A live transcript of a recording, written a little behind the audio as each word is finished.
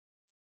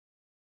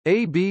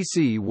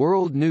ABC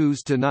World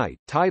News Tonight,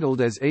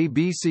 titled as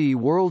ABC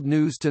World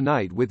News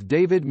Tonight with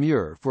David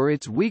Muir for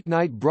its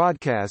weeknight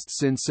broadcasts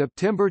since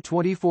September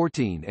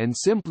 2014, and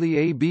simply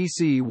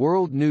ABC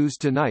World News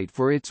Tonight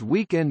for its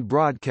weekend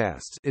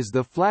broadcasts, is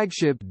the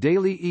flagship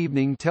daily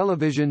evening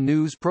television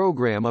news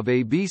program of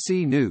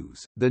ABC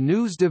News, the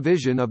news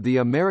division of the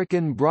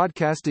American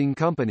Broadcasting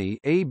Company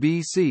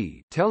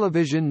 (ABC)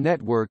 television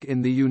network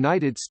in the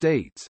United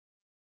States.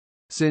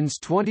 Since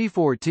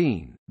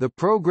 2014, the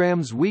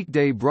program's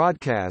weekday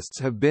broadcasts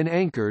have been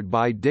anchored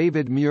by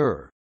David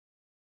Muir.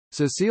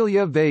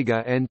 Cecilia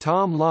Vega and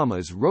Tom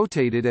Lamas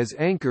rotated as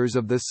anchors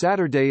of the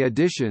Saturday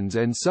editions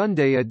and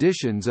Sunday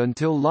editions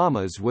until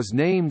Lamas was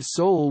named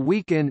sole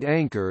weekend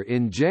anchor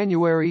in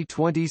January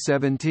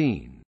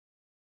 2017.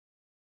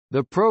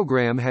 The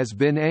program has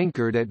been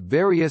anchored at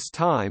various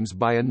times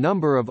by a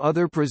number of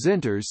other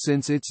presenters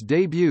since its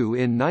debut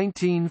in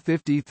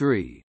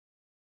 1953.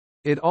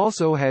 It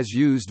also has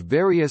used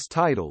various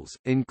titles,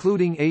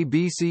 including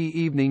ABC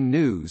Evening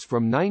News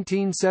from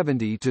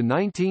 1970 to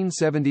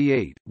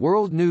 1978,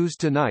 World News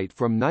Tonight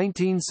from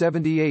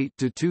 1978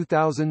 to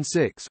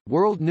 2006,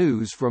 World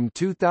News from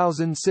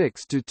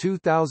 2006 to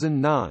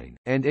 2009,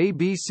 and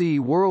ABC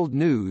World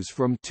News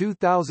from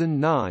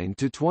 2009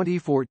 to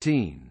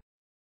 2014.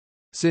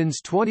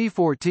 Since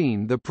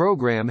 2014, the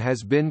program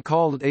has been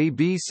called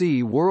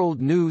ABC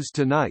World News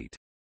Tonight.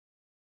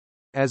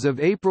 As of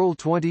April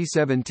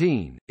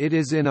 2017, it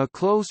is in a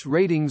close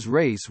ratings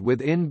race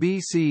with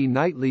NBC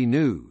Nightly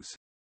News.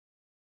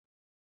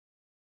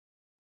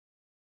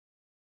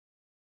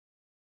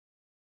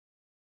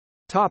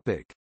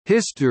 Topic: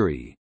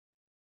 History.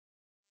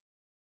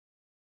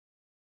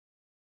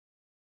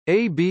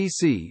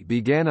 ABC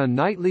began a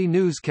nightly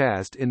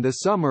newscast in the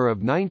summer of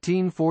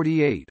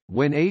 1948,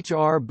 when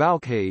H.R.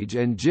 Bauckhage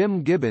and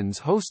Jim Gibbons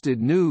hosted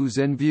News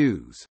and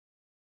Views.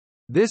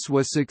 This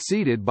was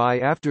succeeded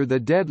by After the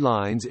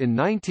Deadlines in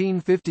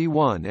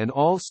 1951 and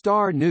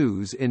All-Star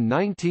News in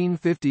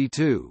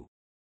 1952.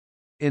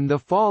 In the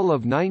fall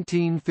of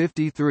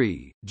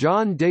 1953,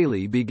 John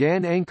Daly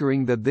began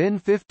anchoring the then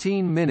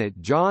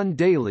 15-minute John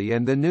Daly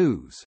and the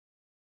News.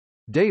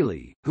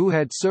 Daly, who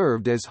had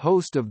served as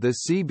host of the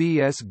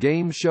CBS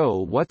game show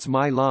What's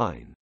My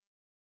Line?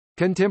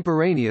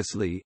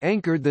 Contemporaneously,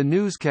 anchored the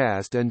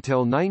newscast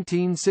until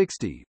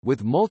 1960,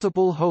 with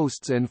multiple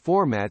hosts and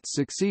formats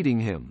succeeding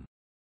him.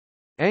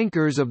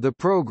 Anchors of the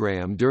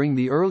program during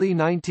the early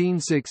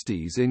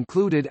 1960s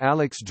included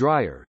Alex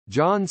Dreyer,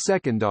 John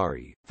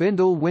Secondary,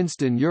 Findle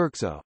Winston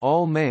Yerxa,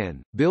 All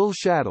Man, Bill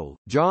Shattle,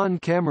 John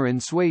Cameron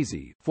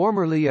Swayze,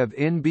 formerly of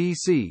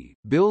NBC,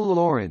 Bill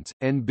Lawrence,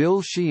 and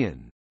Bill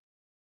Sheehan.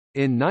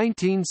 In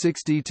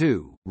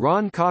 1962,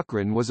 Ron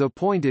Cochran was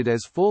appointed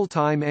as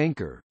full-time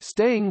anchor,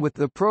 staying with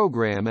the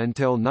program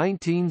until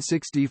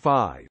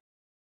 1965.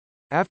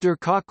 After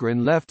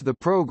Cochran left the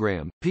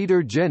program,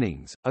 Peter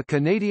Jennings, a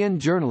Canadian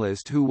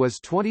journalist who was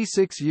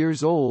 26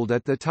 years old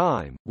at the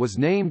time, was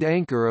named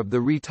anchor of the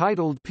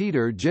retitled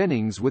Peter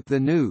Jennings with the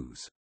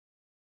News.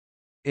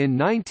 In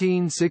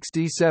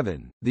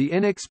 1967, the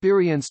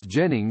inexperienced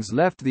Jennings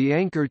left the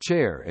anchor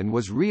chair and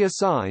was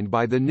reassigned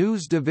by the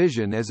news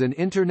division as an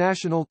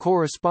international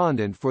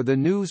correspondent for the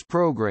news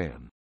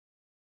program.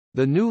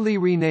 The newly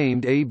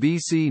renamed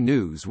ABC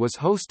News was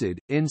hosted,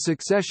 in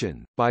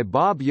succession, by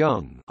Bob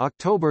Young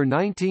 (October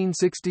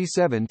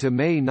 1967 to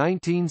May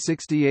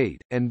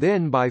 1968), and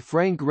then by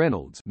Frank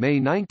Reynolds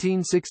 (May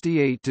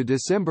 1968 to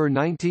December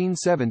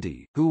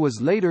 1970), who was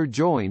later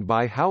joined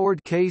by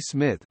Howard K.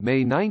 Smith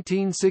 (May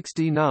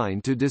 1969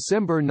 to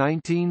December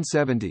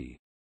 1970).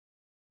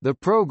 The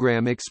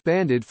program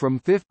expanded from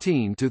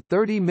 15 to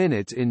 30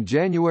 minutes in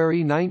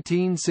January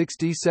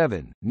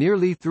 1967,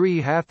 nearly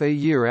half a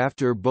year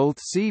after both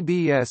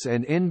CBS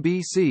and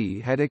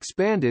NBC had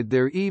expanded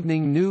their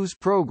evening news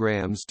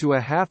programs to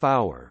a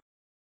half-hour.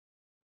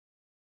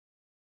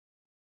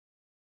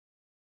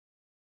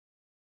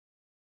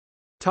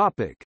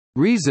 Topic: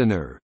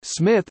 Reasoner,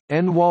 Smith,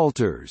 and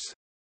Walters.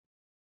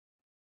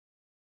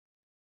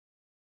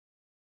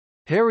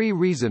 Harry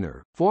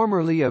Reasoner,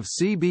 formerly of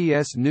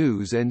CBS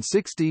News and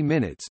 60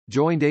 Minutes,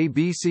 joined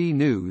ABC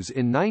News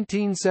in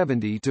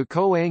 1970 to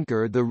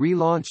co-anchor the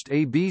relaunched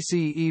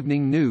ABC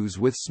Evening News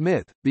with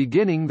Smith,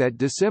 beginning that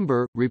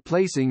December,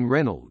 replacing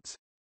Reynolds.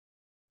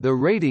 The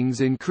ratings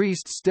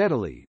increased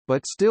steadily,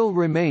 but still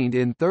remained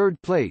in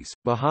third place,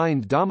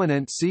 behind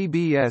dominant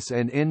CBS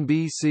and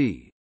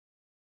NBC.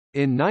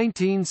 In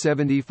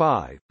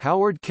 1975,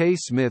 Howard K.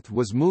 Smith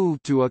was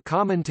moved to a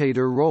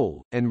commentator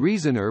role, and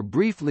Reasoner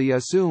briefly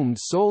assumed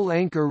sole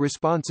anchor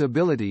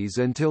responsibilities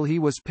until he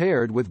was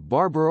paired with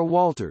Barbara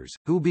Walters,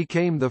 who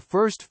became the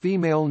first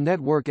female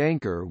network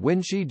anchor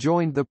when she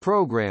joined the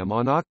program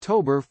on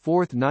October 4,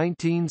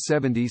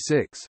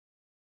 1976.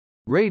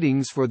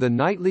 Ratings for the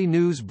nightly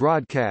news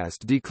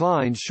broadcast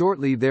declined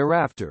shortly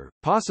thereafter,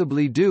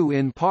 possibly due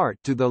in part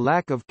to the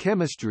lack of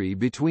chemistry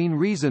between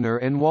Reasoner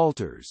and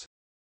Walters.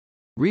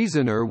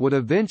 Reasoner would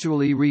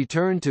eventually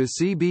return to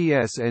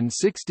CBS and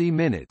 60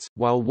 Minutes,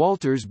 while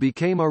Walters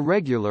became a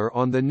regular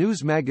on the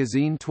news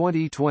magazine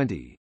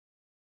 2020.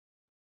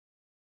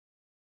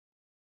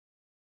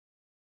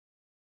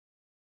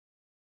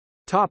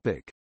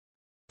 Topic: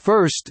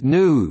 First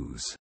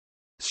News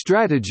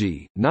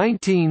Strategy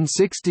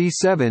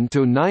 1967 to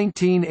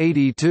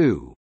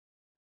 1982.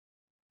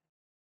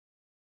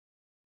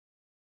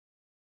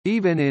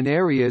 Even in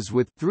areas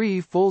with 3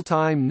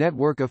 full-time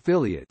network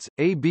affiliates,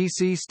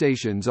 ABC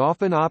stations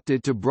often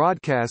opted to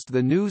broadcast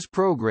the news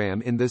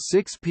program in the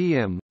 6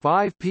 p.m.,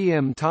 5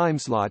 p.m.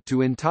 timeslot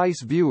to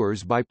entice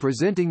viewers by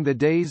presenting the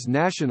day's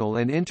national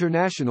and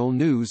international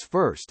news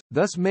first,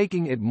 thus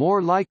making it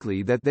more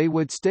likely that they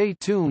would stay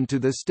tuned to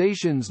the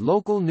station's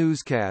local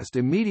newscast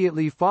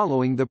immediately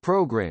following the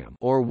program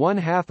or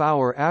 1/2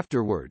 hour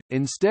afterward,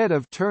 instead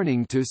of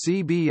turning to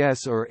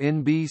CBS or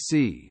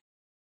NBC.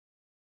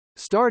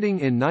 Starting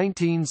in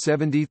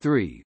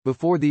 1973,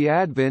 before the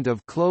advent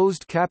of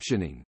closed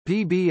captioning,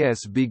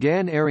 PBS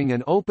began airing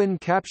an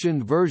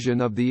open-captioned version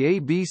of the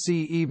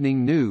ABC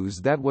Evening News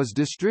that was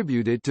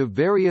distributed to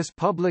various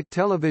public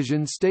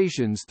television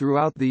stations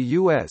throughout the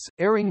U.S.,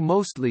 airing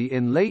mostly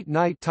in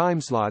late-night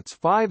timeslots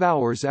 5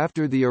 hours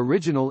after the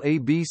original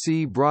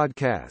ABC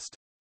broadcast.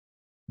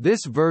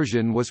 This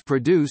version was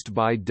produced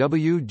by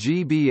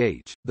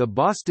WGBH, the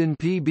Boston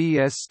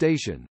PBS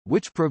station,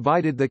 which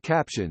provided the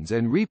captions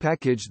and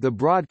repackaged the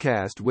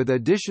broadcast with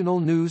additional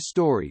news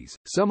stories,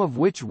 some of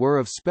which were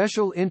of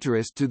special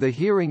interest to the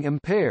hearing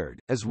impaired,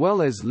 as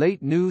well as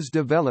late news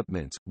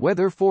developments,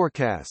 weather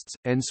forecasts,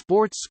 and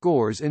sports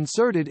scores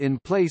inserted in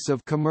place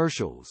of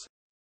commercials.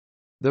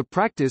 The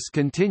practice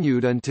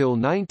continued until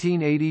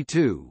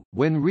 1982,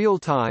 when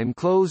real-time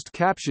closed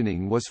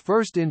captioning was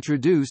first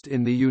introduced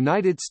in the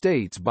United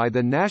States by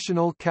the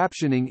National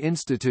Captioning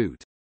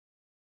Institute.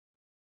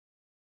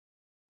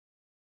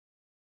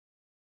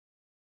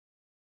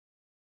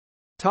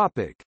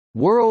 Topic: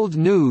 World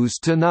News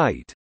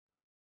Tonight.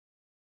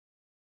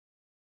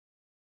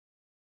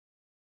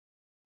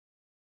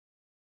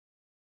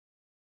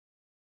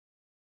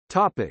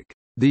 Topic: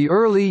 The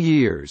early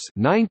years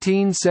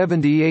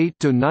 1978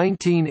 to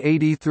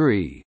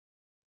 1983.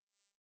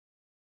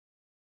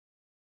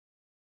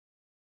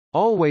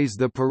 Always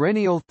the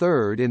perennial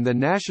third in the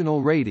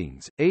national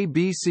ratings,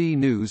 ABC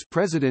News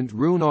president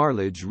Roone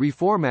Arledge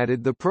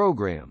reformatted the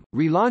program,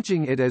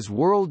 relaunching it as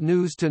World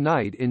News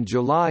Tonight in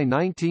July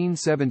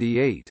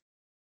 1978.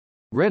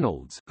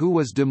 Reynolds, who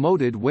was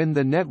demoted when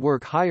the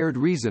network hired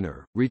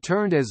Reasoner,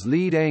 returned as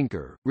lead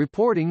anchor,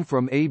 reporting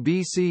from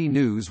ABC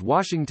News'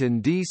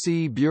 Washington,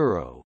 D.C.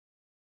 bureau.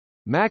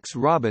 Max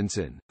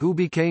Robinson, who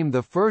became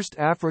the first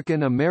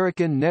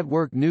African-American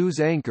network news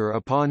anchor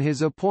upon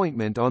his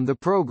appointment on the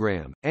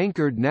program,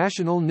 anchored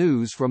national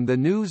news from the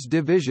news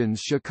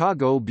division's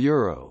Chicago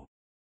bureau.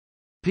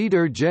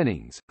 Peter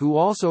Jennings, who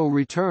also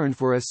returned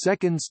for a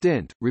second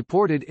stint,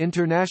 reported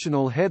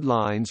international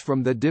headlines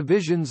from the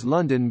division's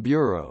London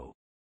bureau.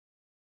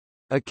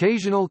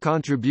 Occasional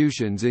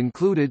contributions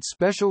included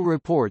special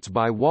reports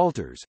by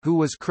Walters, who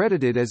was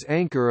credited as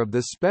anchor of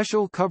the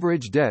special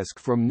coverage desk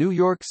from New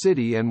York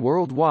City and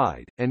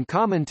worldwide, and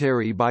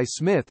commentary by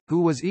Smith,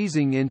 who was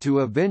easing into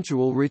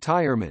eventual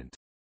retirement.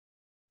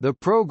 The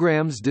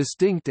program's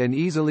distinct and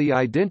easily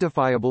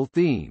identifiable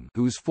theme,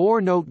 whose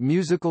 4-note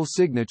musical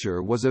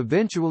signature was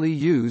eventually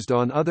used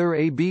on other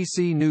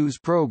ABC News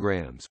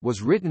programs,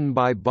 was written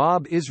by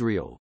Bob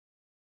Israel.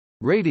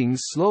 Ratings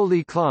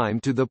slowly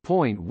climbed to the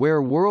point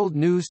where World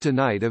News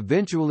Tonight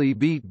eventually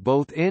beat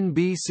both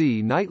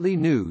NBC Nightly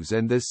News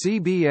and the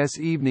CBS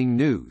Evening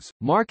News,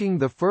 marking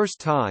the first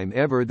time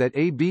ever that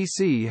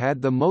ABC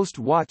had the most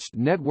watched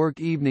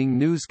network evening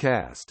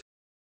newscast.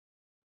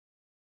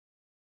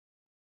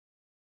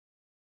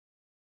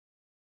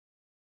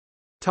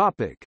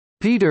 Topic: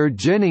 Peter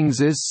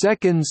Jennings's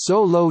second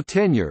solo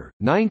tenure,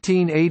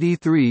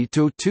 1983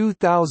 to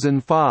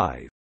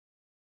 2005.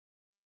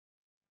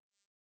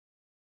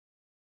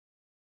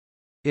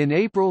 In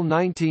April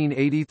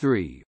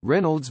 1983,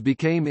 Reynolds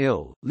became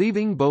ill,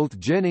 leaving both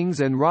Jennings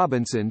and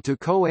Robinson to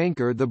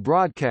co-anchor the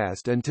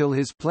broadcast until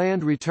his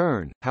planned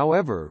return.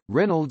 However,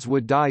 Reynolds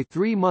would die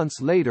 3 months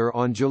later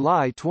on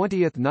July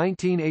 20,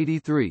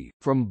 1983,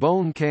 from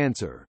bone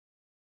cancer.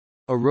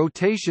 A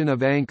rotation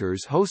of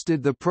anchors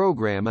hosted the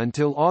program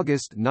until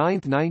August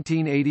 9,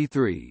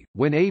 1983,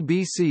 when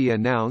ABC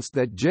announced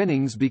that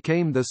Jennings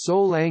became the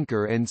sole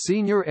anchor and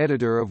senior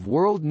editor of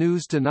World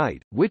News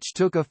Tonight, which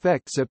took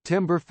effect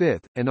September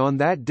 5, and on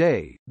that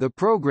day, the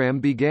program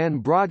began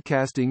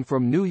broadcasting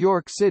from New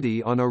York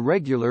City on a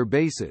regular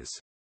basis.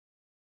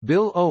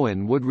 Bill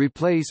Owen would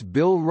replace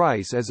Bill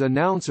Rice as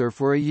announcer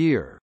for a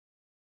year.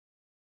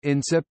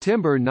 In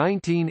September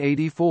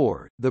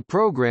 1984, the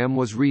program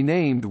was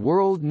renamed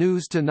World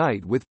News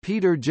Tonight with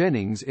Peter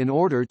Jennings in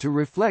order to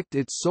reflect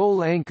its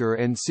sole anchor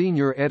and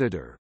senior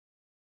editor.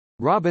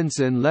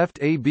 Robinson left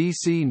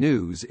ABC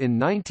News in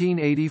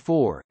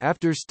 1984,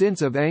 after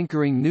stints of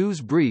anchoring news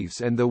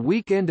briefs and the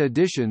weekend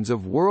editions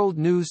of World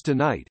News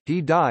Tonight.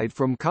 He died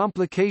from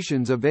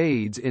complications of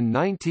AIDS in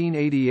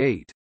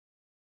 1988.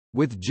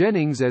 With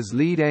Jennings as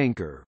lead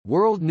anchor,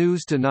 World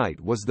News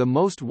Tonight was the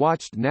most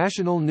watched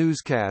national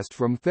newscast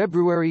from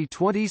February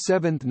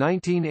 27,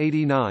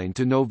 1989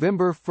 to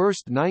November 1,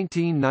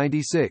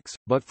 1996,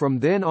 but from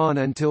then on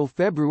until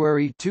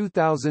February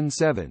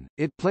 2007,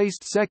 it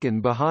placed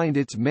second behind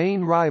its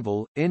main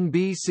rival,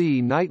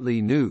 NBC Nightly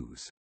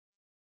News.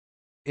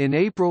 In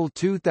April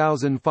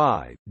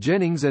 2005,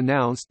 Jennings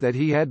announced that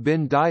he had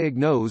been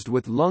diagnosed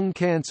with lung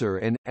cancer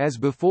and, as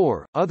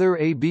before, other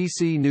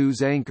ABC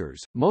News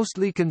anchors,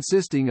 mostly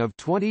consisting of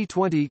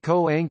 2020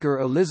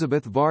 co-anchor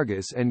Elizabeth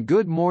Vargas and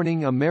Good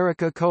Morning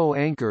America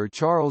co-anchor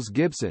Charles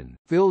Gibson,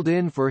 filled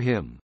in for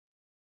him.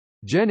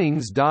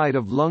 Jennings died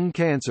of lung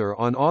cancer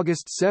on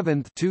August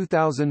 7,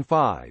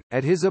 2005,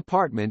 at his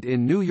apartment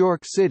in New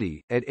York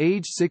City, at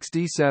age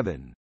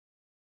 67.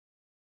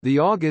 The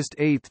August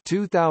 8,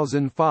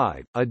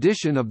 2005,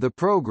 edition of the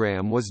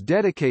program was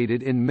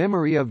dedicated in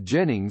memory of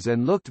Jennings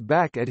and looked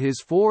back at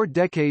his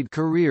 4-decade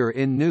career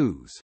in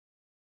news.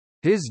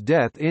 His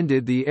death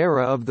ended the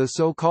era of the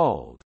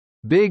so-called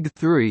Big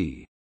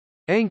Three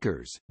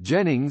anchors,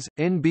 Jennings,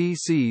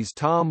 NBC's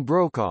Tom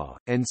Brokaw,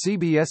 and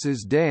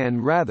CBS's Dan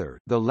Rather.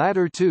 The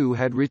latter two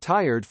had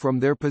retired from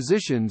their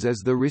positions as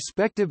the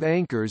respective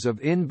anchors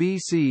of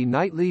NBC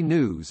Nightly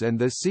News and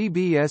the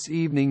CBS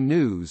Evening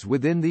News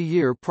within the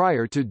year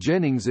prior to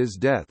Jennings's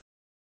death.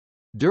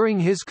 During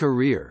his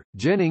career,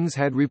 Jennings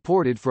had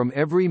reported from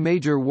every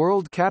major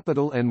world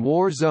capital and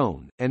war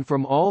zone, and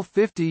from all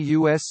 50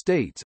 U.S.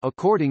 states,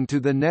 according to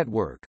the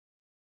network.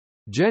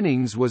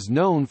 Jennings was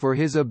known for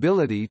his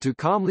ability to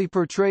calmly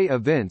portray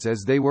events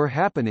as they were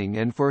happening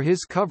and for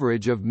his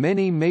coverage of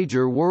many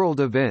major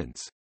world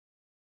events.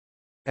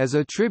 As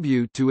a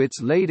tribute to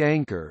its late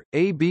anchor,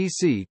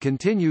 ABC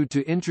continued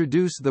to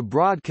introduce the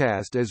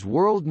broadcast as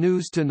World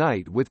News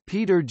Tonight with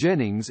Peter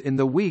Jennings in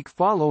the week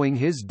following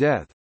his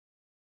death.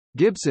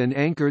 Gibson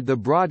anchored the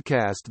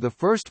broadcast the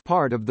first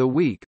part of the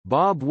week.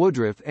 Bob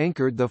Woodruff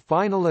anchored the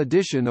final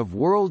edition of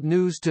World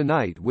News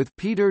Tonight with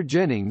Peter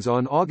Jennings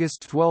on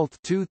August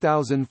 12,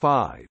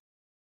 2005.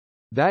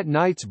 That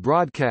night's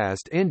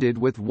broadcast ended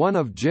with one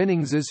of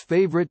Jennings's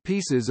favorite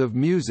pieces of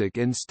music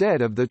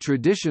instead of the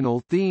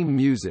traditional theme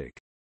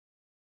music.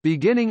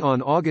 Beginning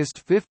on August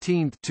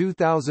 15,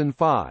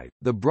 2005,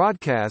 the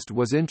broadcast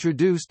was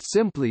introduced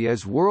simply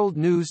as World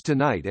News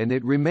Tonight and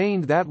it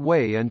remained that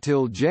way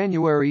until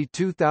January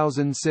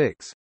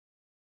 2006.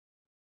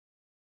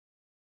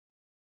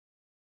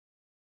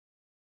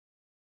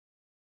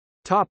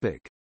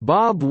 Topic: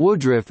 Bob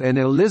Woodruff and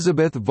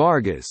Elizabeth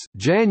Vargas,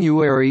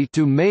 January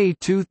to May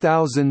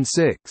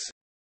 2006.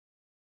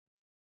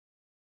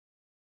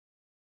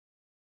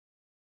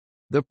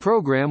 The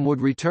program would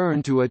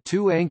return to a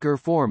two-anchor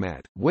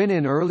format, when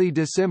in early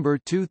December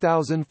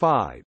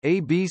 2005,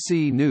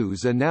 ABC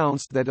News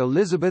announced that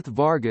Elizabeth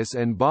Vargas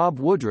and Bob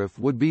Woodruff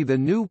would be the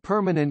new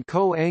permanent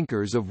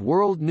co-anchors of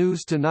World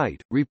News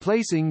Tonight,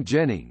 replacing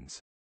Jennings.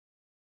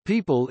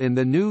 People in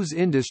the news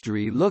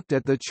industry looked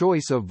at the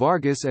choice of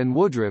Vargas and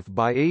Woodruff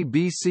by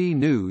ABC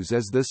News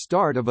as the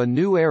start of a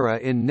new era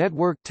in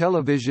network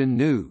television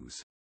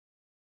news.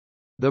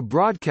 The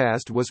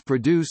broadcast was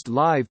produced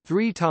live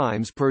 3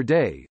 times per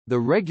day, the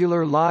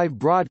regular live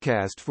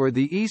broadcast for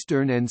the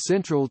Eastern and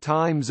Central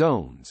time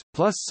zones,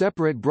 plus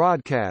separate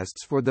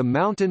broadcasts for the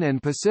Mountain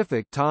and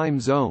Pacific time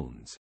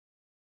zones.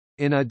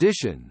 In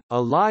addition,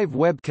 a live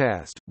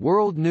webcast,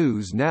 World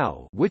News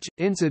Now, which,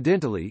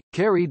 incidentally,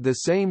 carried the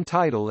same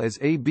title as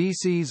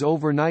ABC's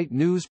overnight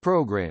news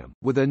program,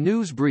 with a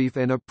news brief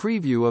and a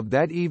preview of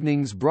that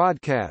evening's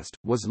broadcast,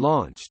 was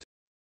launched.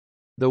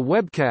 The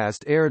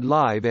webcast aired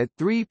live at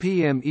 3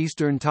 p.m.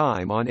 Eastern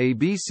Time on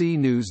ABC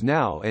News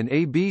Now and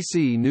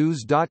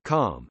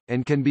abcnews.com,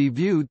 and can be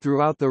viewed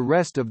throughout the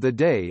rest of the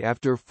day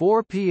after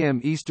 4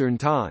 p.m. Eastern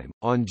Time.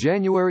 On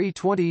January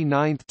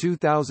 29,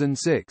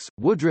 2006,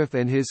 Woodruff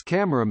and his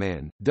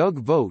cameraman, Doug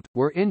Vogt,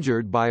 were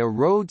injured by a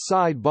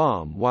roadside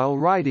bomb while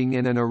riding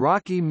in an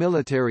Iraqi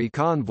military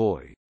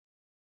convoy.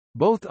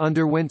 Both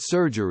underwent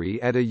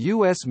surgery at a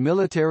U.S.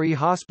 military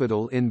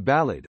hospital in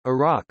Balad,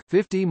 Iraq,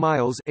 50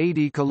 miles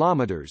 80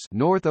 kilometers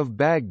north of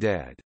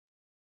Baghdad.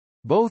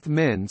 Both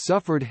men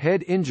suffered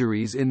head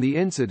injuries in the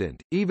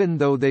incident, even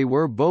though they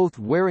were both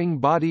wearing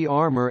body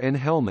armor and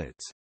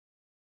helmets.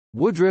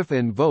 Woodruff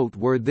and Vogt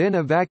were then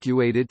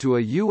evacuated to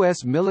a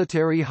U.S.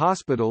 military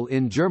hospital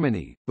in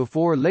Germany,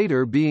 before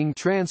later being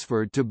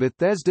transferred to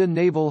Bethesda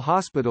Naval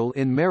Hospital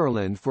in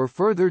Maryland for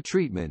further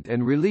treatment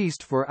and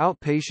released for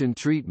outpatient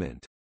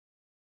treatment.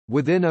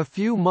 Within a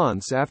few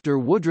months after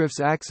Woodruff's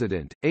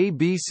accident,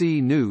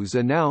 ABC News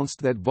announced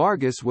that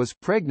Vargas was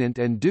pregnant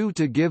and due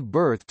to give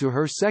birth to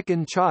her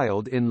second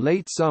child in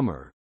late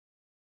summer.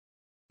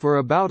 For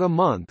about a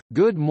month,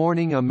 Good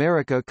Morning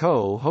America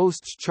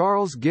co-hosts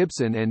Charles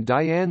Gibson and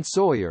Diane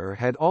Sawyer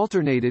had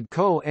alternated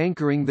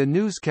co-anchoring the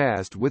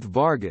newscast with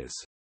Vargas.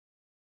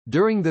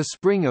 During the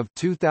spring of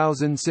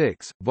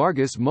 2006,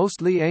 Vargas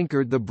mostly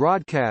anchored the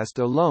broadcast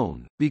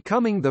alone,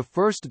 becoming the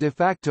first de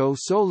facto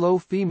solo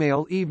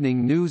female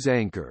evening news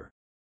anchor.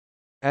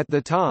 At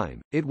the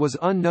time, it was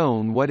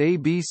unknown what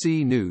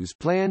ABC News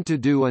planned to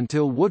do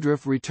until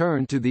Woodruff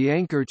returned to the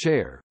anchor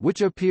chair,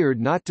 which appeared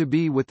not to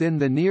be within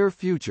the near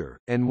future,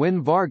 and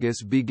when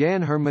Vargas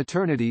began her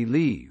maternity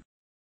leave.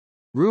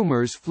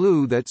 Rumors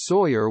flew that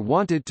Sawyer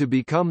wanted to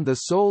become the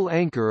sole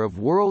anchor of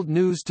World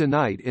News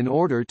Tonight in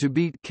order to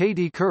beat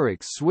Katie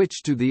Couric's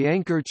switch to the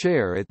anchor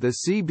chair at the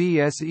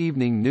CBS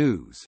Evening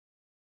News.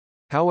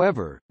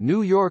 However,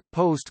 New York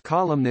Post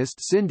columnist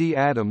Cindy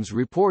Adams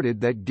reported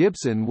that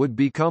Gibson would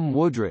become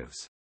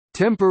Woodruff's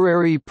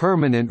temporary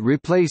permanent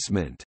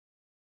replacement.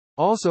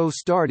 Also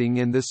starting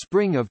in the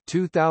spring of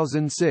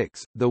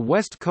 2006, the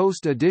West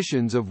Coast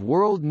editions of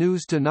World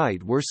News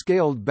Tonight were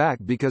scaled back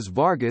because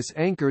Vargas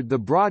anchored the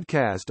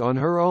broadcast on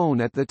her own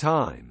at the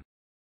time.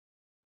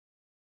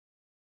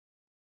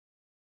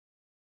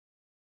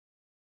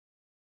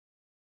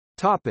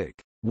 Topic: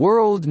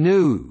 World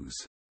News.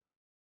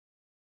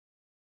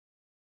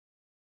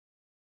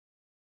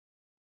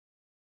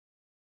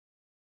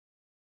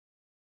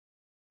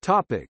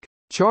 Topic: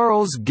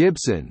 Charles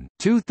Gibson,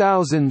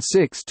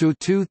 2006 to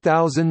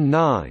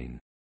 2009.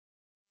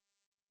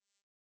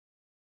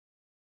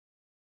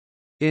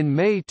 In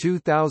May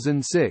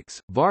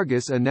 2006,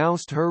 Vargas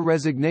announced her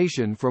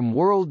resignation from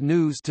World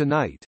News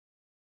Tonight.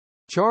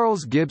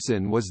 Charles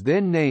Gibson was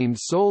then named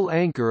sole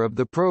anchor of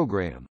the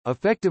program,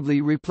 effectively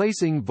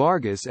replacing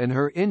Vargas and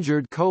her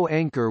injured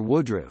co-anchor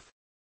Woodruff.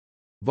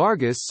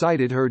 Vargas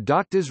cited her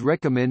doctor's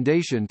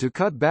recommendation to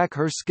cut back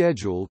her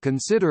schedule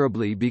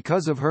considerably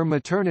because of her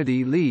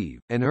maternity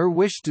leave, and her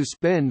wish to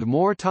spend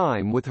more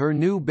time with her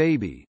new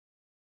baby.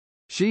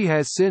 She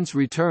has since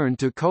returned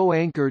to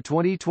co-anchor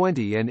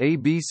 2020 and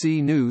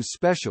ABC News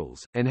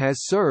specials, and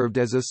has served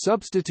as a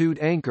substitute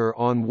anchor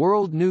on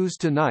World News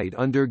Tonight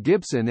under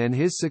Gibson and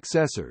his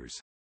successors.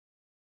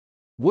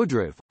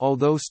 Woodruff,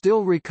 although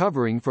still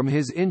recovering from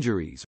his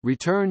injuries,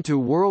 returned to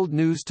World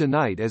News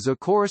Tonight as a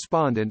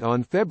correspondent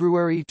on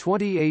February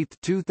 28,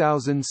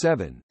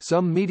 2007.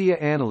 Some media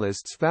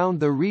analysts found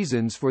the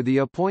reasons for the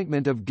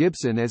appointment of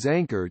Gibson as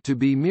anchor to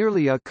be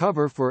merely a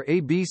cover for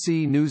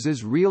ABC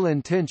News's real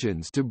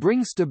intentions to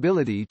bring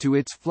stability to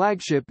its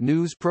flagship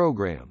news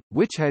program,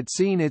 which had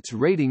seen its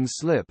ratings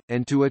slip,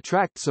 and to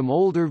attract some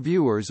older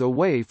viewers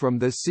away from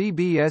the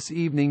CBS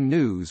Evening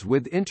News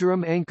with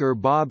interim anchor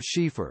Bob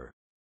Schieffer.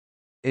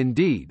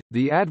 Indeed,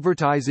 the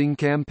advertising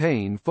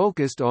campaign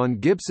focused on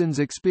Gibson's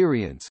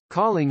experience,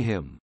 calling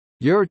him,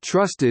 "your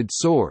trusted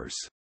source,"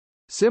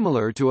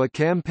 similar to a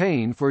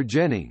campaign for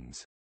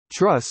Jennings'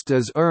 "Trust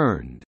is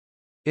earned."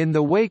 In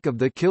the wake of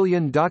the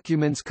Killian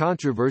documents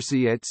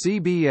controversy at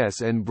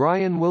CBS and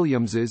Brian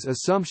Williams's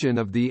assumption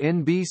of the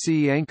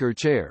NBC anchor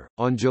chair,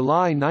 on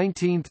July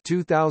 19,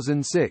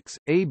 2006,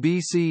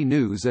 ABC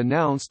News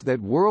announced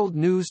that World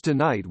News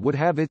Tonight would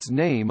have its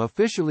name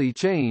officially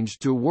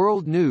changed to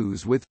World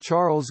News with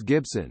Charles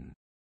Gibson.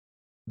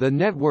 The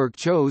network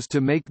chose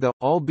to make the,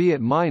 albeit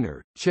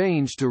minor,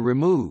 change to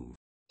remove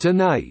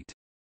 "Tonight"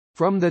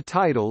 from the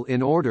title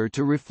in order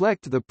to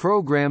reflect the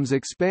program's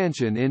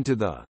expansion into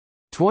the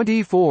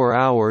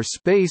 24-hour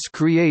space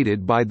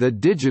created by the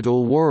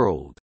digital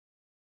world.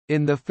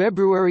 In the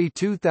February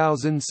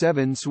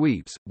 2007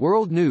 sweeps,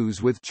 World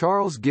News with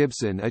Charles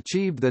Gibson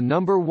achieved the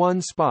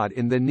 #1 spot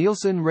in the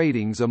Nielsen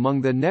ratings among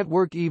the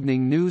network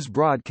evening news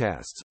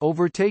broadcasts,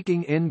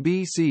 overtaking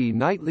NBC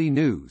Nightly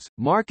News,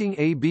 marking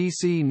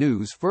ABC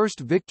News'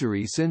 first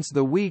victory since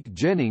the week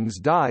Jennings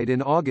died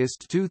in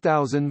August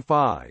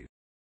 2005.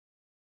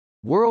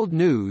 World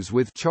News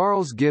with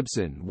Charles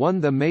Gibson won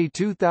the May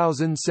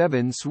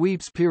 2007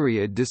 sweeps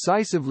period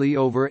decisively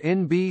over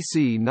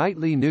NBC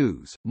Nightly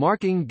News,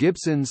 marking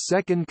Gibson's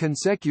second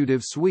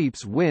consecutive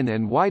sweeps win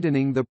and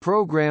widening the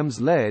program's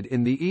lead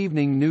in the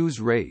evening news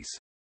race.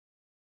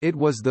 It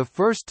was the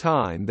first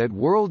time that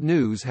World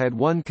News had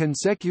won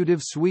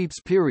consecutive sweeps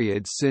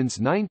periods since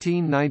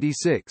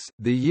 1996,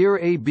 the year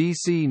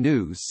ABC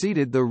News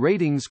ceded the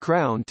ratings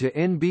crown to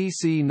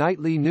NBC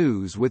Nightly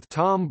News with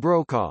Tom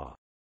Brokaw.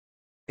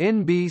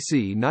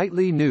 NBC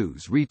Nightly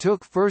News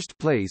retook first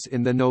place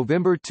in the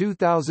November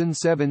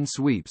 2007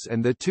 sweeps,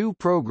 and the two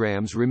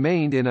programs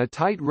remained in a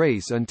tight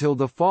race until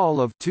the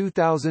fall of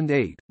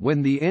 2008,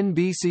 when the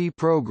NBC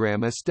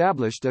program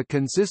established a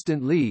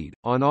consistent lead.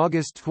 On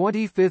August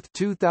 25,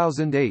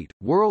 2008,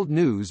 World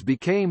News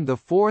became the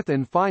fourth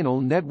and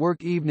final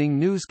network evening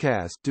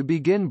newscast to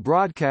begin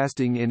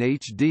broadcasting in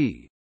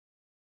HD.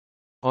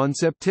 On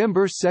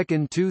September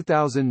 2,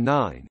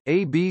 2009,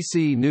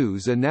 ABC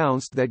News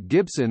announced that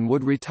Gibson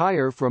would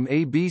retire from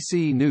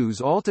ABC News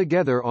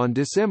altogether on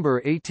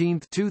December 18,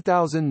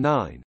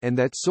 2009, and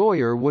that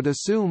Sawyer would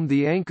assume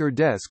the anchor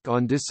desk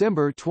on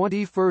December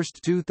 21,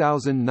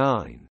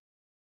 2009.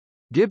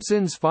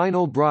 Gibson's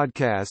final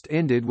broadcast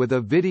ended with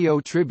a video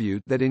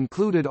tribute that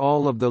included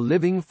all of the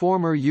living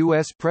former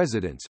U.S.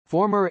 presidents,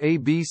 former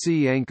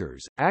ABC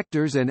anchors,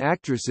 actors and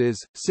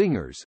actresses,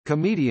 singers,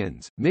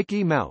 comedians,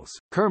 Mickey Mouse,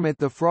 Kermit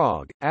the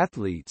Frog,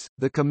 athletes,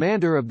 the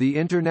commander of the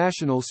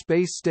International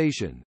Space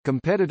Station,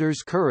 competitors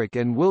Couric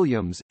and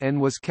Williams, and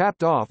was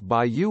capped off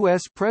by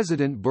U.S.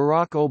 President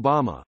Barack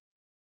Obama.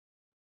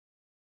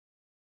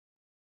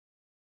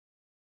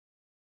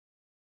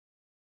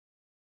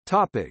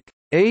 Topic: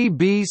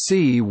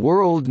 ABC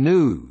World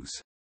News.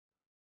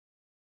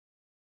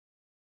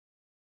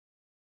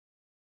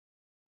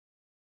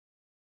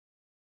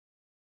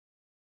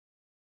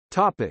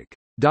 Topic: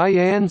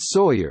 Diane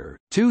Sawyer,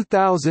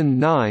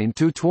 2009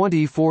 to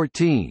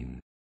 2014.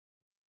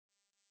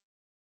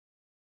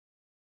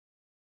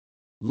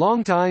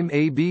 Longtime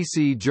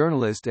ABC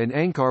journalist and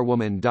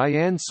anchorwoman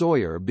Diane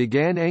Sawyer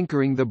began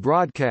anchoring the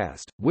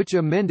broadcast, which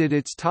amended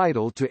its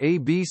title to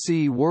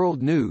ABC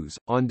World News,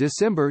 on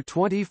December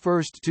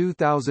 21,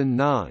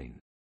 2009.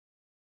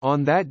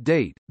 On that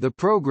date, the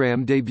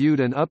program debuted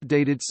an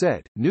updated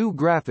set, new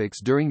graphics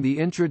during the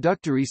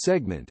introductory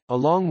segment,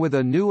 along with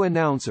a new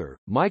announcer,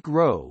 Mike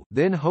Rowe,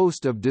 then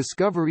host of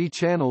Discovery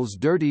Channel's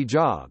Dirty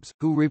Jobs,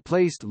 who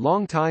replaced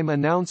longtime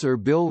announcer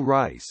Bill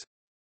Rice.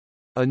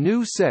 A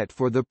new set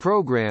for the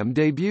program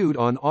debuted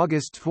on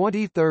August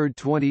 23,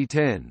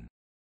 2010.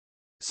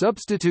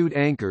 Substitute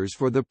anchors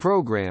for the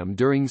program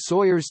during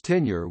Sawyer's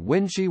tenure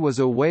when she was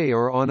away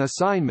or on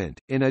assignment,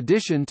 in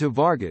addition to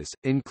Vargas,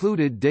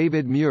 included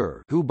David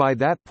Muir, who by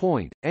that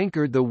point,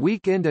 anchored the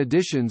weekend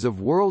editions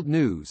of World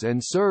News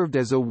and served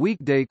as a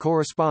weekday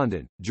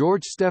correspondent,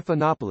 George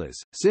Stephanopoulos,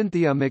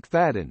 Cynthia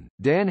McFadden,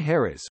 Dan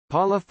Harris,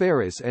 Paula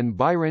Ferris and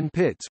Byron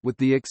Pitts, with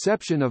the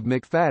exception of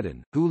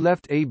McFadden, who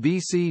left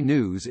ABC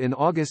News in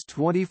August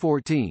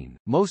 2014.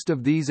 Most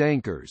of these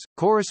anchors,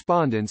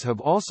 correspondents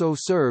have also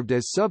served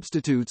as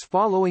substitutes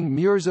following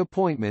Muir's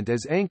appointment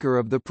as anchor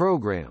of the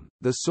program.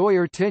 The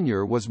Sawyer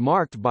tenure was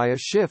marked by a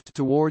shift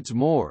towards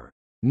more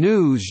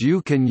news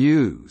you can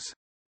use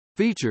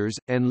features,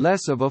 and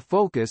less of a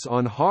focus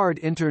on hard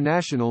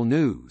international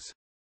news.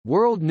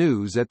 World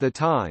News at the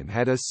time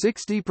had a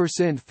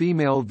 60%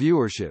 female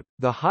viewership,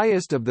 the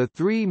highest of the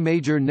three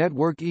major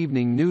network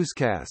evening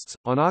newscasts.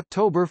 On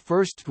October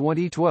 1,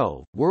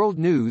 2012, World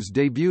News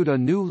debuted a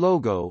new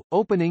logo,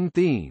 opening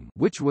theme,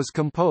 which was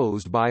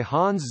composed by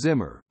Hans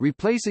Zimmer,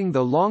 replacing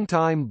the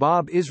longtime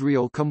Bob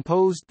Israel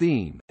composed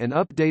theme, an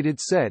updated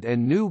set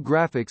and new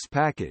graphics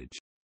package.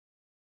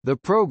 The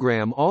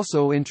program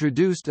also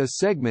introduced a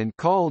segment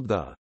called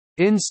the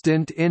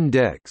Instant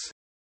Index,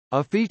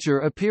 a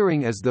feature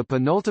appearing as the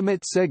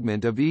penultimate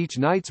segment of each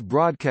night's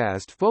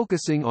broadcast,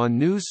 focusing on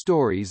news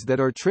stories that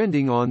are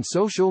trending on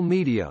social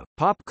media,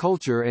 pop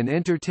culture and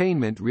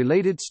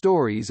entertainment-related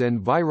stories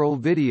and viral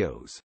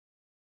videos.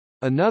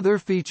 Another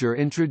feature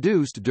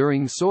introduced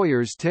during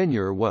Sawyer's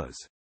tenure was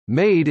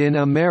Made in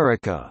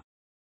America,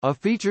 a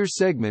feature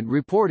segment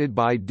reported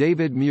by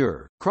David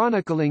Muir,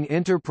 chronicling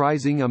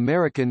enterprising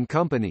American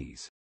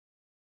companies.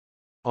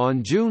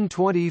 On June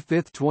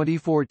 25,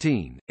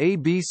 2014,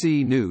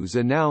 ABC News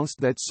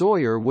announced that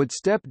Sawyer would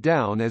step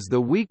down as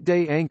the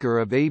weekday anchor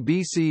of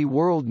ABC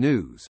World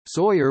News.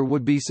 Sawyer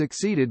would be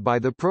succeeded by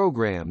the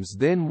program's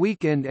then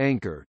weekend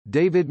anchor,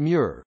 David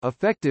Muir,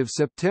 effective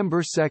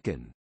September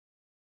 2.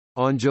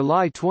 On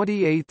July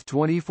 28,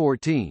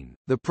 2014,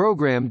 the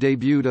program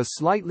debuted a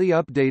slightly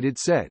updated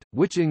set,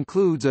 which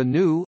includes a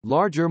new,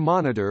 larger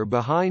monitor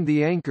behind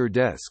the anchor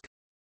desk.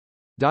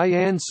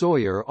 Diane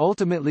Sawyer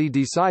ultimately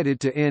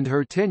decided to end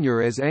her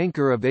tenure as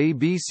anchor of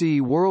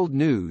ABC World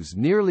News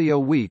nearly a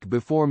week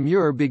before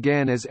Muir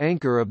began as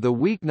anchor of the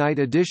weeknight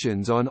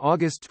editions on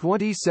August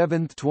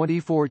 27,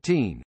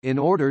 2014, in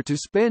order to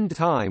spend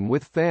time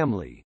with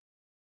family.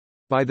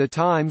 By the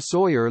time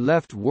Sawyer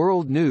left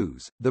World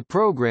News, the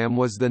program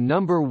was the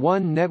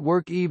 #1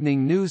 network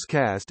evening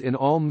newscast in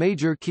all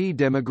major key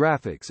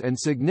demographics and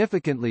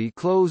significantly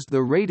closed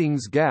the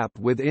ratings gap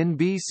with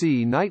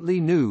NBC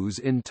Nightly News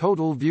in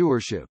total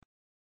viewership.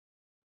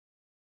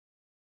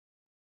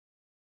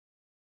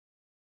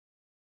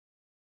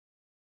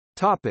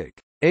 Topic: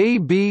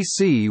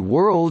 ABC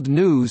World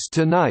News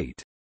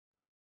Tonight.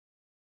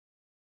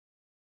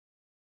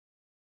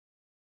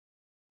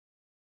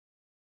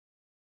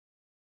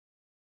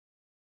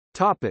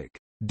 Topic: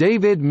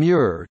 David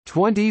Muir,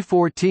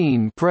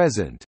 2014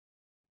 present.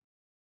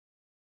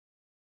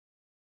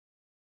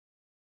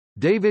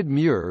 David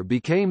Muir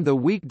became the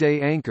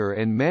weekday anchor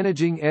and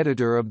managing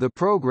editor of the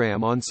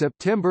program on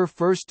September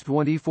 1,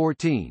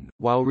 2014,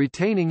 while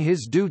retaining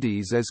his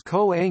duties as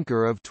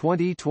co-anchor of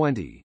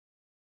 2020.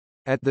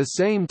 At the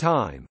same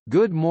time,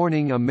 Good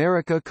Morning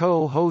America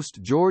co-host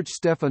George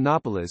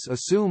Stephanopoulos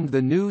assumed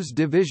the news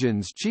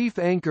division's chief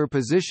anchor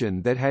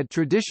position that had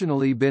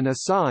traditionally been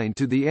assigned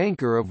to the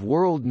anchor of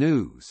World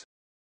News.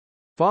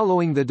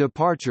 Following the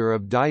departure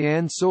of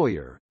Diane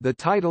Sawyer, the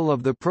title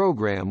of the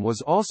program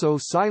was also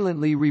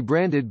silently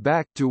rebranded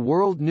back to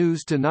World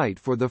News Tonight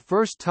for the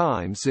first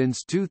time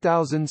since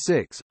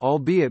 2006,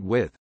 albeit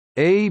with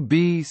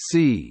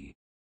ABC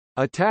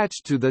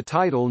attached to the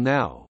title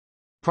now.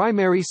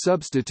 Primary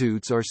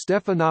substitutes are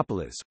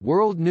Stephanopoulos,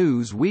 World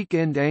News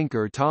weekend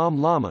anchor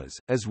Tom Lamas,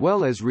 as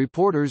well as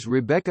reporters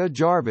Rebecca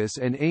Jarvis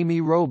and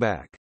Amy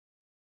Roback.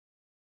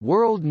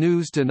 World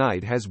News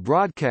Tonight has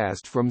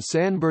broadcast from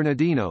San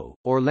Bernardino,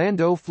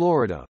 Orlando,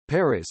 Florida,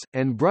 Paris,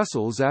 and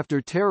Brussels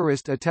after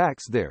terrorist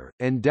attacks there,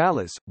 and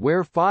Dallas,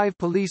 where 5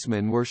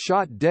 policemen were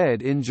shot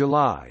dead in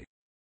July.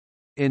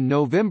 In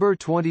November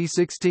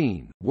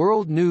 2016,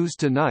 World News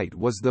Tonight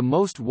was the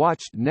most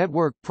watched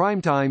network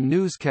primetime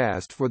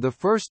newscast for the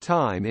first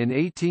time in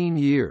 18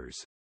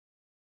 years.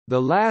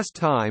 The last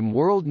time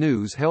World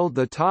News held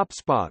the top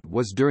spot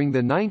was during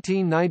the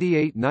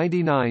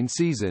 1998-99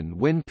 season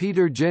when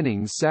Peter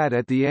Jennings sat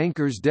at the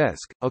anchor's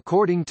desk.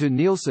 According to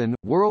Nielsen,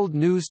 World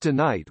News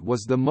Tonight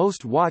was the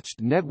most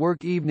watched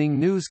network evening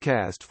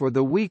newscast for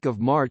the week of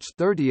March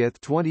 30,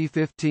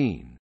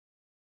 2015.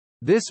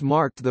 This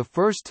marked the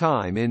first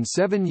time in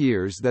 7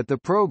 years that the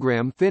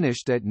program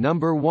finished at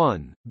number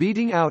 1,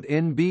 beating out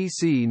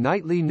NBC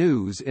Nightly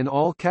News in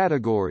all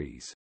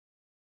categories.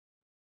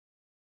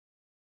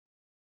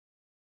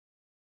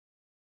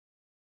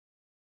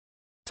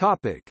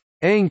 Topic: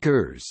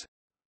 Anchors.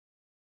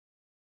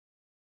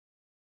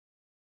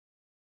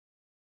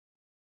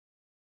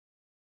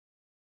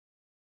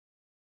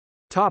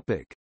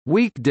 Topic: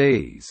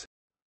 Weekdays.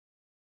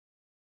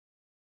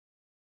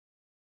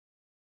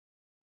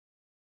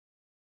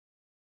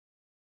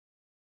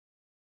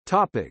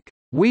 Topic: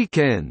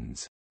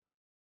 Weekends.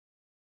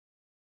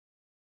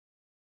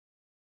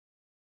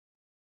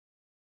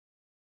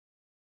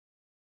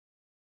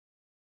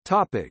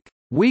 Topic: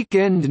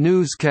 Weekend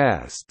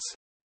newscasts.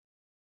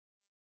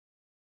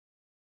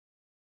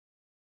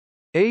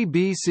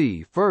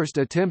 ABC first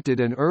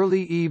attempted an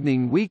early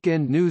evening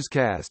weekend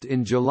newscast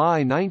in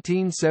July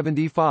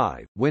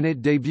 1975, when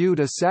it debuted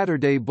a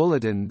Saturday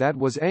bulletin that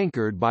was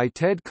anchored by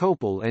Ted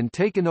Koppel and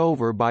taken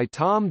over by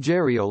Tom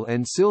Jerial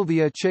and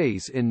Sylvia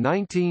Chase in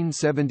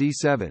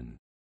 1977.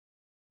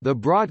 The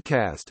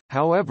broadcast,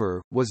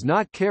 however, was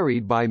not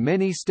carried by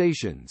many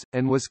stations,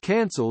 and was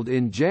cancelled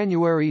in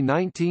January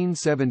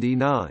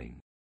 1979.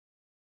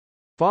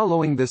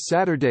 Following the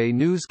Saturday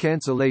news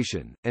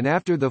cancellation, and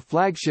after the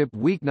flagship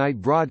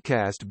weeknight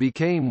broadcast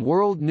became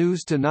World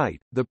News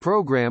Tonight, the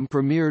program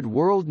premiered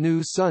World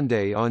News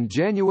Sunday on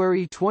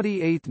January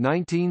 28,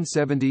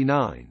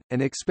 1979,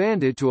 and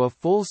expanded to a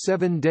full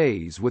 7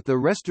 days with the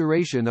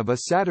restoration of a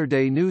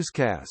Saturday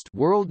newscast,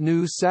 World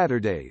News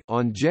Saturday,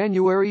 on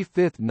January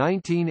 5,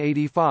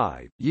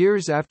 1985,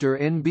 years after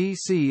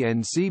NBC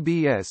and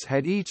CBS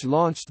had each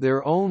launched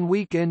their own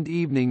weekend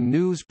evening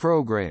news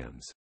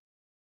programs.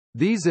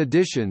 These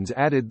additions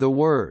added the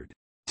word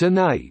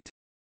 "Tonight"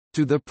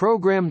 to the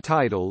program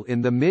title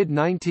in the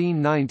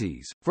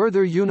mid-1990s,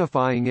 further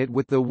unifying it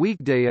with the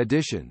weekday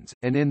editions,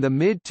 and in the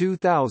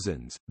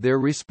mid-2000s, their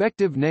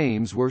respective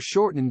names were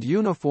shortened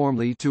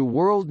uniformly to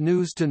World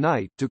News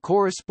Tonight to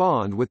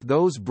correspond with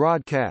those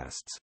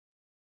broadcasts.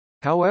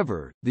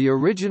 However, the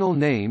original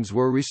names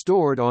were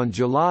restored on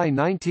July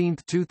 19,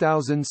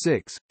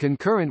 2006,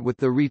 concurrent with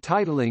the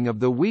retitling of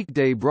the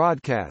weekday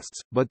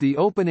broadcasts, but the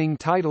opening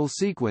title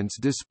sequence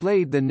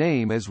displayed the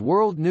name as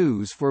World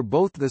News for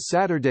both the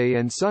Saturday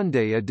and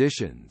Sunday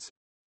editions.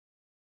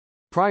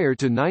 Prior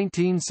to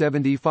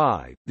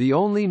 1975, the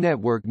only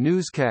network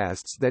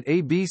newscasts that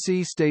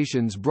ABC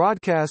stations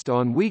broadcast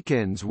on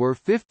weekends were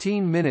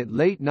 15-minute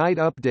late-night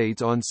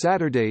updates on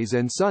Saturdays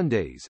and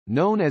Sundays,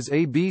 known as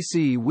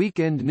ABC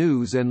Weekend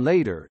News and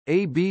later,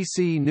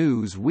 ABC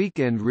News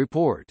Weekend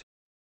Report.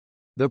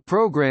 The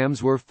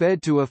programs were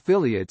fed to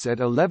affiliates at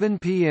 11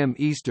 p.m.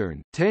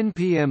 Eastern, 10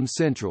 p.m.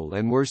 Central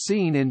and were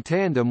seen in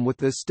tandem with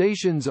the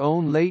station's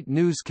own late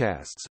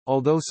newscasts,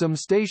 although some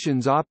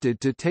stations opted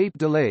to tape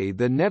delay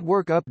the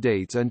network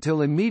updates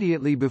until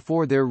immediately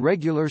before their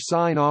regular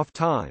sign-off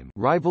time.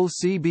 Rival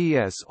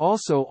CBS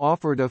also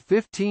offered a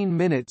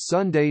 15-minute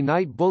Sunday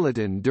night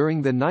bulletin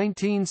during the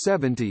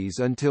 1970s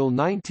until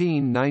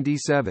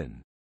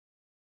 1997.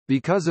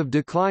 Because of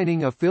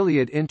declining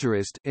affiliate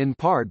interest, in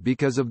part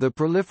because of the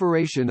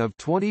proliferation of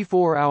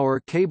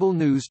 24-hour cable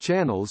news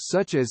channels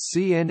such as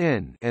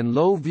CNN and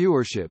low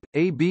viewership,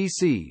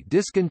 ABC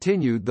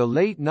discontinued the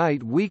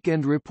late-night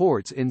weekend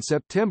reports in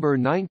September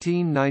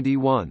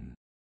 1991.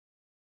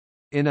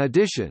 In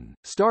addition,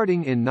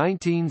 starting in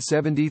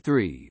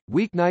 1973,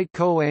 weeknight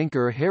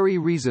co-anchor Harry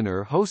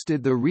Reasoner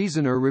hosted The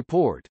Reasoner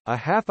Report, a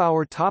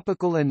half-hour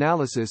topical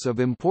analysis of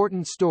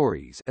important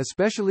stories,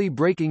 especially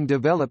breaking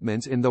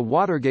developments in the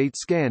Watergate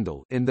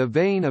scandal, in the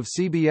vein of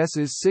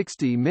CBS's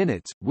 60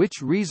 Minutes,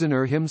 which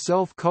Reasoner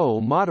himself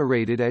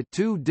co-moderated at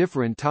 2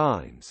 different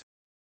times.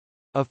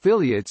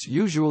 Affiliates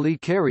usually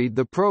carried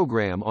the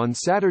program on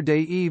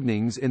Saturday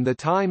evenings in the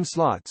time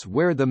slots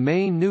where the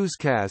main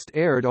newscast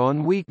aired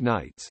on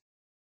weeknights.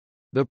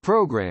 The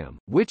program,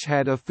 which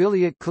had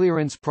affiliate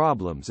clearance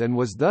problems and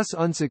was thus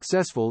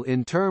unsuccessful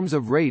in terms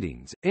of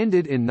ratings,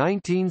 ended in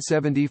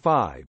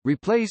 1975,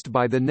 replaced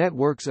by the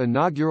network's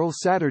inaugural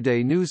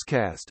Saturday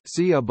newscast,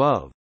 see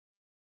above.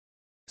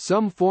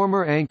 Some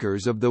former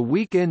anchors of the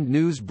weekend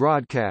news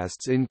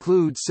broadcasts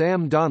include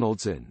Sam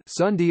Donaldson,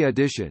 Sunday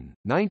edition,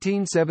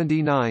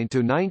 1979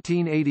 to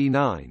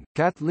 1989;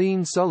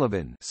 Kathleen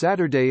Sullivan,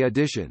 Saturday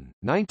edition,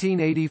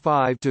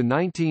 1985 to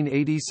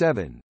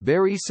 1987;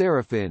 Barry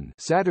Serafin,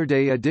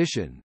 Saturday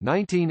edition,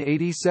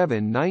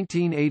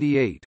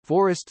 1987-1988;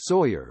 Forrest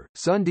Sawyer,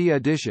 Sunday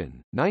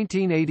edition,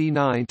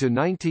 1989 to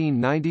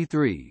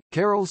 1993;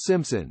 Carol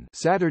Simpson,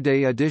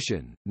 Saturday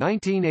edition,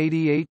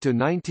 1988 to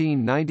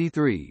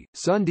 1993;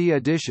 Sunday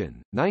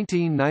edition,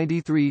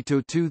 1993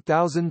 to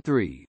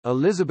 2003;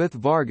 Elizabeth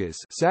Vargas,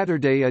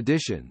 Saturday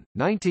edition,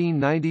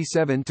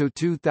 1997 to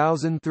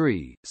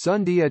 2003;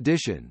 Sunday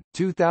edition,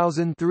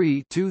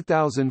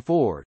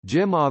 2003-2004;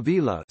 Jim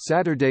Avila,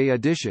 Saturday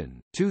edition,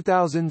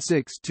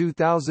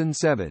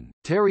 2006-2007;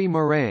 Terry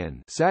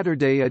Moran,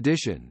 Saturday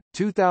edition,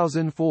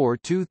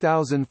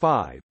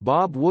 2004-2005;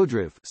 Bob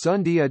Woodruff,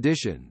 Sunday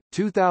edition,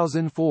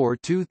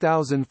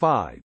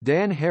 2004-2005;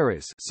 Dan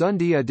Harris,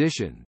 Sunday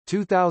edition,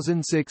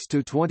 2006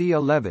 to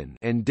 2011,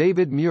 and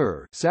David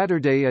Muir,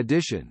 Saturday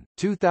edition,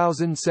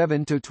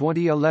 2007 to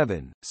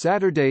 2011,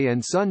 Saturday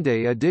and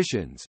Sunday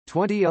editions,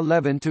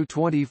 2011 to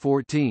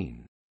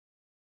 2014.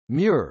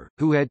 Muir,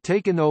 who had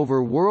taken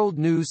over World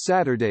News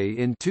Saturday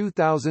in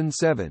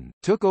 2007,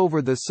 took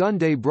over the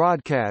Sunday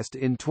broadcast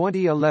in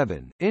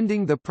 2011,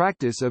 ending the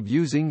practice of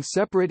using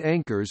separate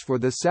anchors for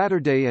the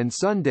Saturday and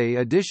Sunday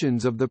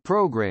editions of the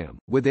program,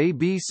 with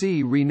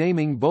ABC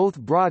renaming both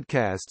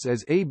broadcasts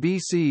as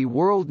ABC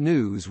World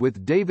News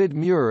with David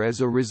Muir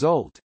as a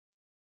result.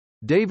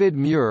 David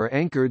Muir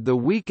anchored the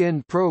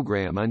weekend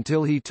program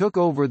until he took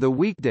over the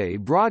weekday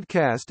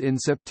broadcast in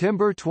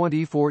September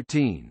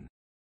 2014.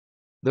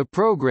 The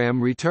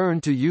program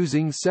returned to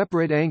using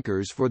separate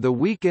anchors for the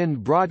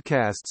weekend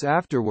broadcasts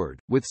afterward,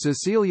 with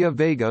Cecilia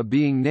Vega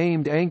being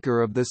named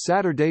anchor of the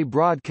Saturday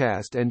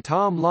broadcast and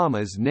Tom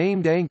Lamas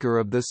named anchor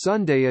of the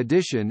Sunday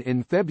edition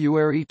in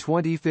February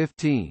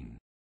 2015.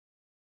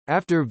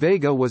 After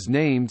Vega was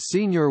named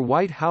senior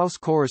White House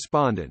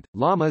correspondent,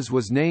 Lamas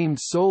was named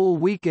sole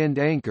weekend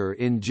anchor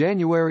in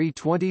January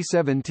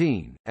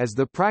 2017, as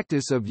the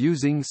practice of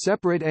using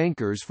separate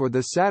anchors for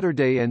the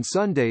Saturday and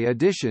Sunday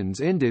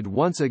editions ended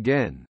once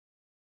again.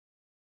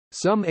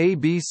 Some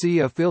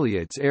ABC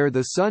affiliates air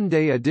the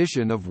Sunday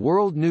edition of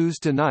World News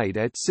Tonight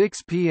at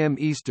 6 p.m.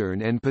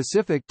 Eastern and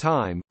Pacific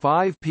Time,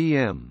 5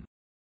 p.m.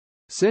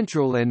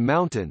 Central and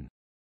Mountain,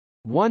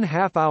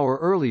 1/2 hour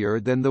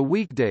earlier than the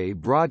weekday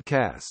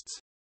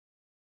broadcasts.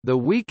 The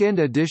weekend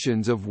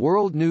editions of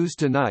World News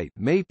Tonight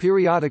may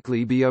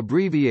periodically be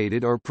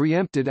abbreviated or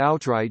preempted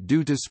outright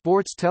due to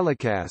sports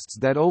telecasts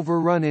that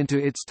overrun into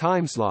its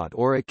timeslot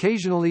or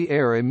occasionally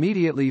air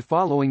immediately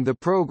following the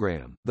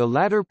program. The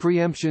latter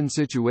preemption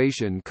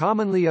situation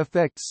commonly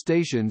affects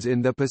stations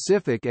in the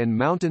Pacific and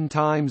Mountain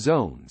time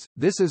zones.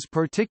 This is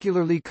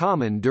particularly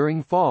common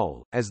during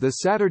fall, as the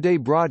Saturday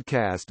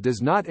broadcast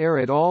does not air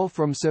at all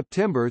from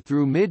September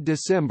through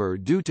mid-December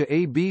due to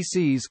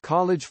ABC's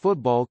college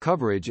football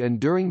coverage, and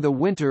during the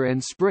winter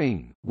and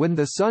spring, when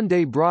the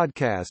Sunday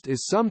broadcast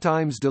is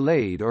sometimes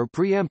delayed or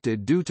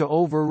preempted due to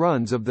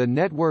overruns of the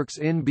network's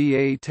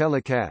NBA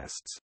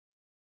telecasts.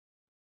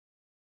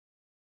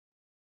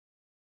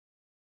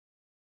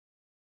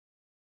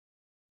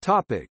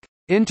 Topic: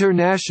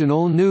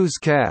 International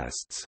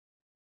newscasts.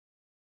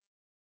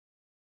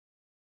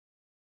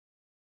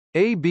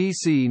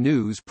 ABC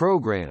News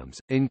programs,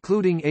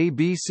 including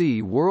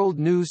ABC World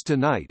News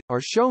Tonight,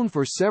 are shown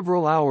for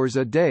several hours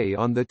a day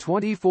on the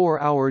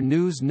 24-hour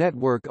news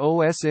network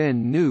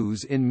OSN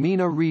News in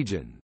MENA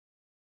region.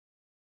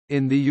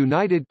 In the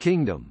United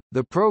Kingdom,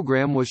 the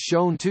program was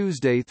shown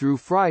Tuesday through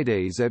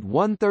Fridays at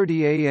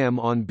 1:30 a.m.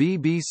 on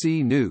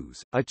BBC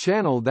News, a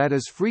channel that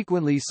is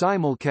frequently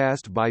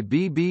simulcast by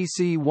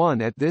BBC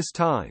One at this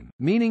time,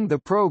 meaning the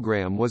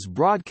program was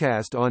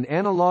broadcast on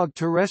analog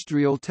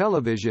terrestrial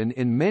television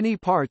in many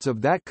parts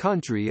of that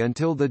country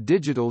until the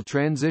digital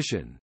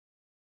transition.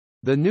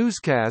 The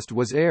newscast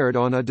was aired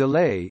on a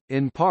delay,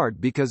 in part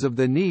because of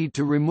the need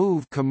to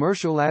remove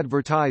commercial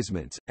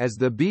advertisements, as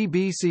the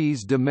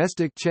BBC's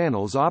domestic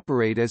channels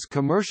operate as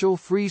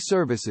commercial-free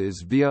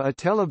services via a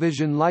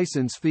television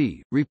license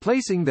fee,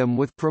 replacing them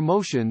with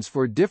promotions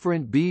for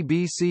different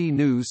BBC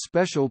News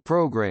special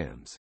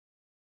programs.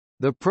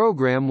 The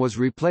program was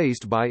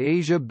replaced by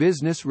Asia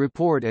Business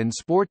Report and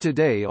Sport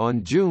Today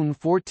on June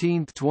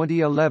 14,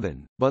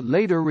 2011, but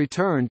later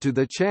returned to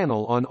the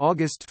channel on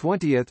August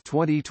 20,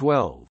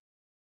 2012.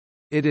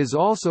 It is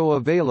also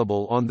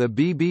available on the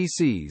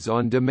BBC's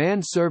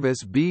on-demand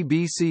service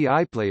BBC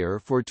iPlayer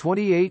for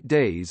 28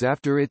 days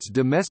after its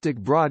domestic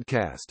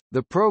broadcast.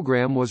 The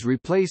program was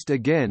replaced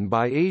again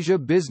by Asia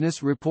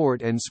Business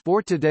Report and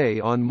Sport Today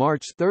on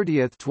March 30,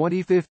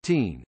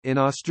 2015. In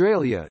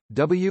Australia,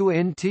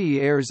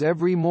 WNT airs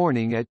every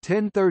morning at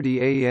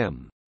 10:30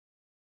 a.m.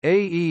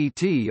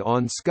 AET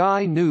on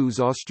Sky News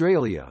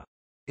Australia.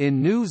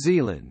 In New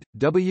Zealand,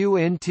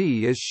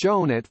 WNT is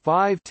shown at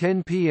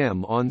 5:10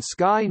 p.m. on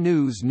Sky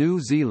News New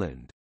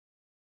Zealand.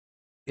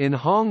 In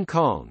Hong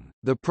Kong,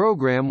 The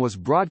program was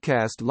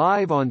broadcast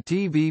live on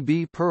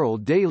TVB Pearl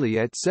daily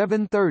at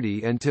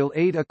 7:30 until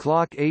 8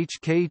 o'clock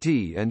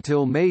HKT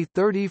until May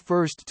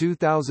 31,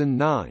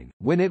 2009,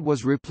 when it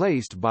was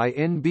replaced by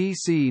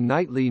NBC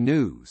Nightly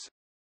News.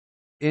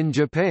 In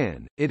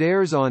Japan, it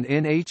airs on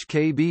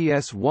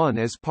NHKBS1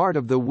 as part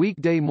of the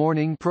weekday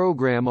morning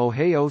program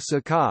Ohayo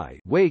Sakai,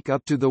 Wake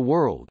Up to the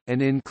World,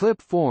 and in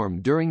clip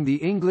form during the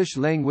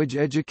English-language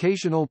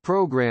educational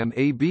program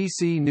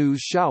ABC News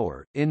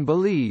Shower. In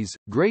Belize,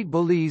 Great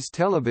Belize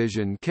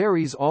Television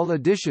carries all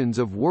editions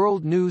of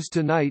World News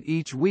Tonight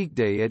each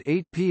weekday at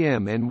 8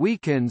 p.m. and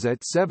weekends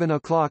at 7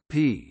 o'clock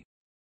p.m.